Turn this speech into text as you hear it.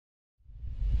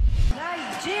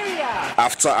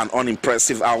After an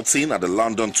unimpressive outing at the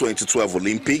London 2012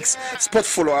 Olympics, sport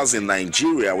followers in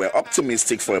Nigeria were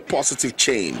optimistic for a positive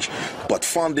change, but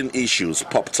funding issues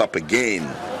popped up again.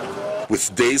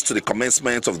 With days to the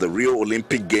commencement of the Rio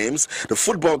Olympic Games, the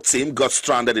football team got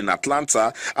stranded in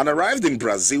Atlanta and arrived in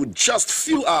Brazil just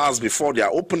few hours before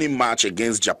their opening match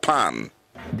against Japan.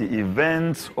 The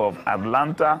events of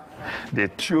Atlanta, the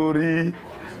theory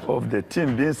of the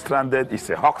team being stranded is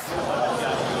a hoax.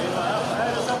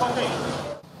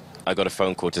 I got a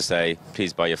phone call to say,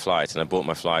 please buy your flight, and I bought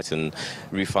my flight and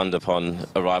refund upon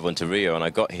arrival into Rio, and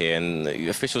I got here, and the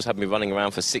officials had me running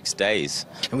around for 6 days.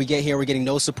 And we get here, we're getting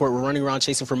no support, we're running around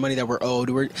chasing for money that we're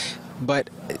owed, but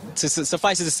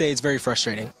suffice it to say, it's very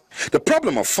frustrating. The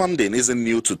problem of funding isn't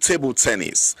new to table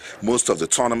tennis. Most of the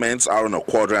tournaments Aaron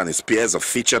Okwodre and his peers are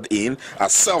featured in are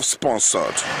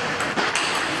self-sponsored.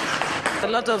 A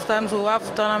lot of times we'll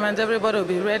have tournaments, everybody will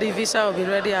be ready, visa will be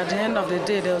ready. At the end of the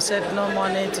day, they'll say no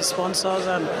money to sponsors,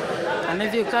 and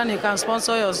if you can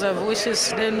sponsor yourself, which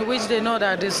they know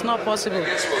that it's not possible.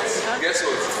 Guess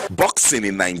what? Boxing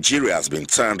in Nigeria has been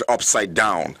turned upside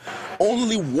down.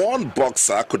 Only one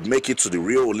boxer could make it to the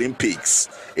Rio Olympics.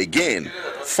 Again,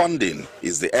 funding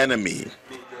is the enemy.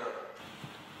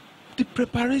 The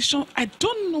preparation, I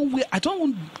don't know where, I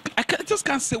just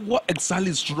can't say what exactly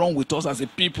is wrong with us as a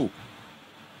people.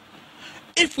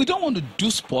 If we don't want to do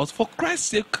sports, for Christ's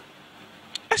sake,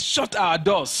 let's shut our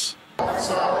doors.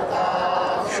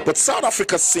 But South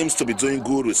Africa seems to be doing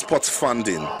good with sports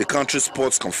funding. The country's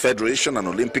Sports Confederation and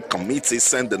Olympic Committee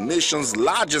sent the nation's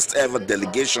largest ever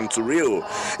delegation to Rio.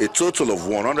 A total of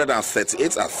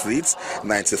 138 athletes,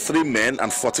 93 men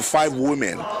and 45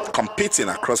 women, competing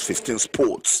across 15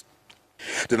 sports.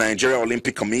 The Nigerian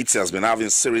Olympic Committee has been having a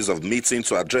series of meetings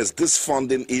to address this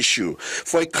funding issue.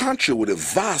 For a country with a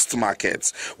vast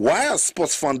market, why has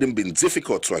sports funding been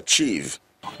difficult to achieve?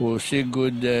 We'll still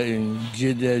go there in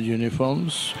jaded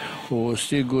uniforms. We'll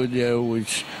still go there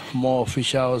with more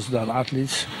officials than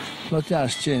athletes. Nothing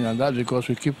has changed, and that's because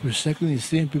we keep recycling the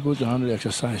same people to handle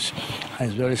exercise. And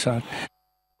it's very sad.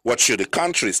 What should the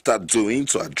country start doing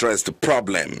to address the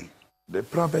problem? The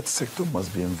private sector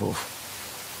must be involved.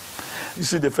 You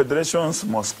see, the federations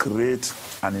must create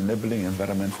an enabling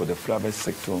environment for the private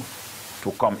sector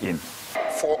to come in.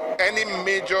 For any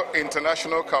major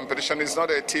international competition, it's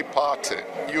not a tea party.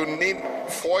 You need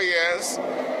 4 years,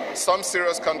 some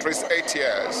serious countries 8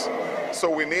 years. So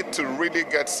we need to really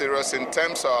get serious in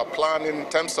terms of our planning, in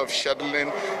terms of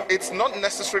scheduling. It's not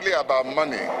necessarily about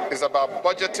money. It's about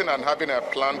budgeting and having a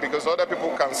plan because other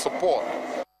people can support.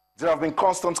 There have been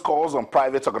constant calls on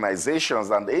private organizations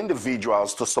and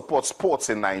individuals to support sports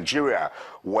in Nigeria.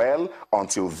 Well,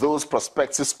 until those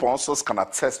prospective sponsors can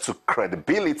attest to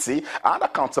credibility and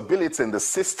accountability in the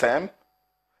system,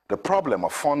 the problem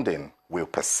of funding will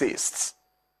persist.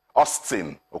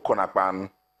 Austin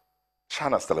Okonakpan,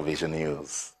 Channels Television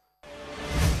News.